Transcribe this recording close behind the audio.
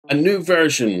A new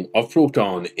version of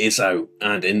Proton is out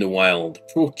and in the wild.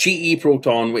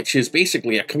 GE-Proton, which is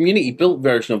basically a community-built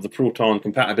version of the Proton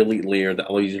compatibility layer that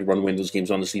allows you to run Windows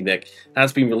games on the Steam Deck,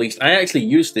 has been released. I actually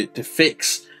used it to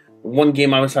fix one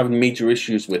game I was having major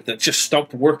issues with that just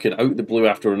stopped working out the blue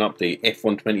after an update,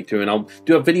 F122, and I'll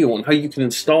do a video on how you can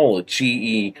install a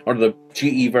GE, or the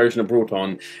GE version of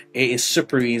Proton. It is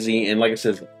super easy, and like I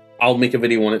said, I'll make a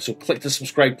video on it, so click to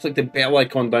subscribe, click the bell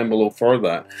icon down below for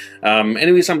that.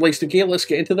 Anyways, I'm Blaze2K, let's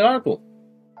get into the article.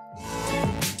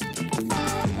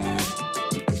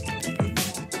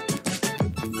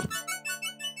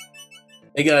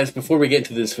 Hey guys, before we get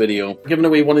into this video, we're giving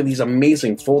away one of these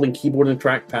amazing folding keyboard and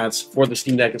trackpads for the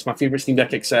Steam Deck. It's my favorite Steam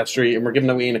Deck accessory, and we're giving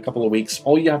it away in a couple of weeks.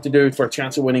 All you have to do for a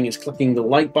chance of winning is clicking the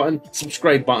like button,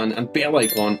 subscribe button, and bell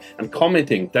icon, and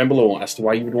commenting down below as to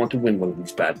why you would want to win one of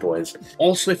these bad boys.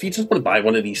 Also, if you just want to buy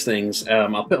one of these things,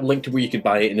 I'll put a link to where you could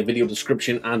buy it in the video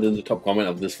description and in the top comment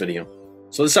of this video.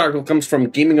 So this article comes from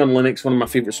Gaming on Linux, one of my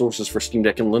favorite sources for Steam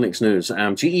Deck and Linux news.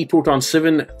 GE-Proton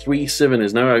 737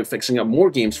 is now out fixing up more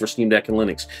games for Steam Deck and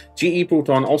Linux.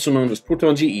 GE-Proton, also known as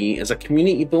Proton GE, is a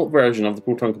community-built version of the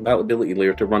Proton compatibility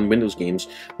layer to run Windows games.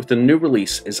 With the new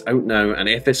release is out now and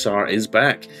FSR is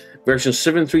back. Versions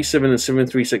 737 and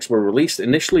 736 were released,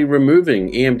 initially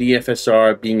removing AMD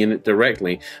FSR being in it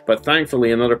directly, but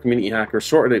thankfully another community hacker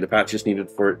sorted out the patches needed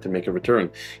for it to make a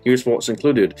return. Here's what's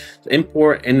included.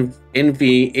 Import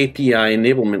NV API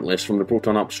enablement list from the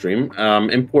Proton upstream,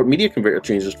 import media converter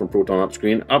changes from Proton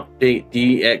upstream, update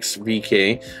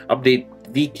DXVK, update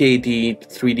VKD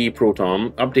 3D Proton,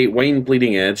 update Wine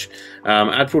Bleeding Edge,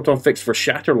 add Proton fix for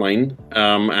Shatterline,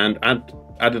 and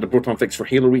added a Proton fix for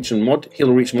Halo Reach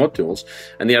mod tools,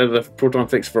 and they added a Proton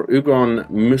fix for Ugon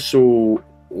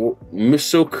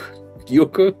Musok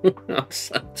Yoko.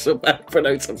 I'm so bad at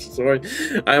pronouncing, I'm so sorry.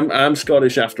 I'm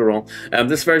Scottish after all.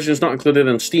 This version is not included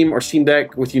on Steam or Steam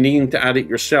Deck, with you needing to add it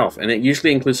yourself, and it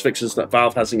usually includes fixes that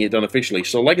Valve hasn't yet done officially.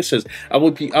 So like it says, I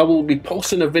will be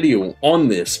posting a video on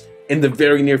this in the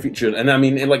very near future, and I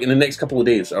mean in the next couple of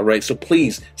days. All right, so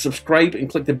please subscribe and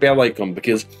click the bell icon,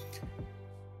 because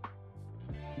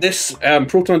this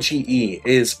Proton GE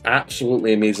is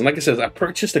absolutely amazing. Like I said, I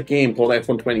purchased a game called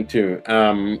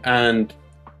F122, and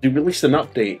they released an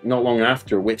update not long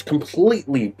after, which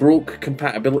completely broke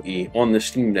compatibility on the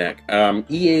Steam Deck.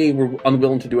 EA were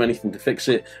unwilling to do anything to fix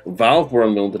it. Valve were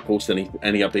unwilling to post any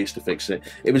updates to fix it.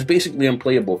 It was basically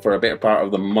unplayable for a better part of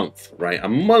the month, right? A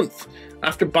month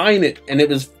after buying it, and it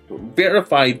was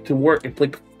verified to work and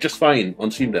play just fine on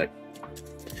Steam Deck.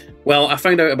 Well, I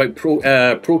found out about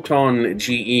Proton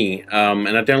GE,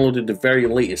 and I downloaded the very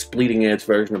latest bleeding edge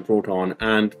version of Proton,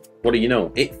 and what do you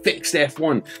know? It fixed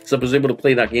F1, so I was able to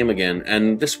play that game again,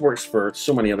 and this works for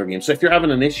so many other games. So if you're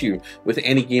having an issue with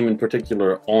any game in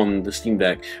particular on the Steam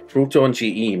Deck, Proton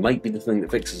GE might be the thing that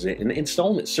fixes it, and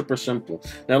installing it's super simple.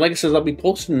 Now, like I said, I'll be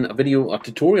posting a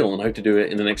tutorial on how to do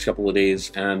it in the next couple of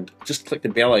days, and just click the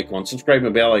bell icon, subscribe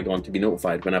and bell icon to be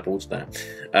notified when I post that.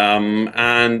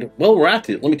 And while we're at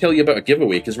it, let me tell you about a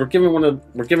giveaway, because we're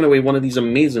giving away one of these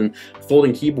amazing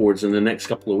folding keyboards in the next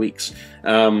couple of weeks,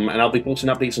 and I'll be posting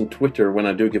updates on Twitter when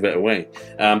I do give it away.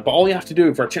 But all you have to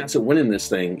do for a chance at winning this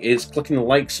thing is clicking the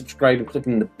like, subscribe, and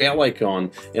clicking the bell icon,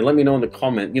 and let me know in the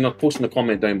comment, posting a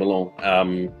comment down below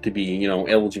to be,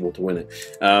 eligible to win it.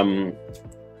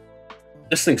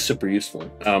 This thing's super useful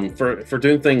for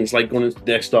doing things like going into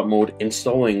desktop mode,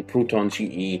 installing Proton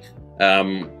GE.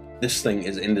 This thing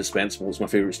is indispensable. It's my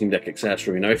favorite Steam Deck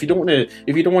accessory. Now, if you don't want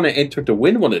to enter to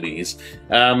win one of these,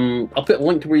 I'll put a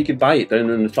link to where you can buy it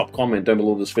down in the top comment down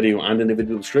below this video and in the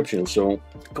video description. So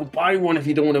go buy one if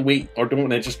you don't want to wait or don't want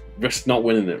to just risk not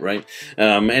winning it, right?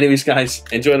 Anyways, guys,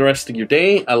 enjoy the rest of your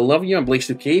day. I love you. I'm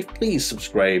Blaze2K. Please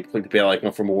subscribe, click the bell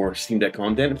icon for more Steam Deck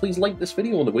content, and please like this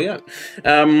video on the way out.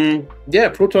 Yeah,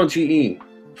 Proton GE.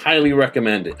 Highly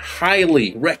recommend it.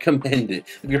 Highly recommend it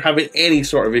if you're having any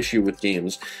sort of issue with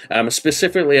games.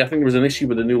 Specifically, I think there was an issue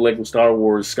with the new LEGO Star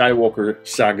Wars Skywalker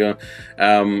saga.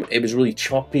 It was really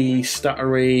choppy,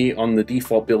 stuttery on the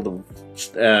default build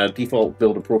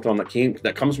of Proton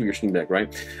that comes with your Steam Deck,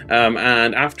 right?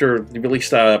 And after they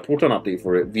released a Proton update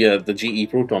for it via the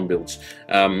GE-Proton builds,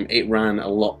 it ran a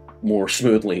lot more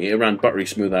smoothly. It ran buttery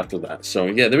smooth after that. So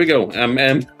yeah, there we go.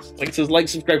 Like it says, like,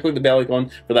 subscribe, click the bell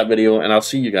icon for that video, and I'll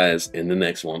see you guys in the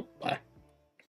next one. Bye.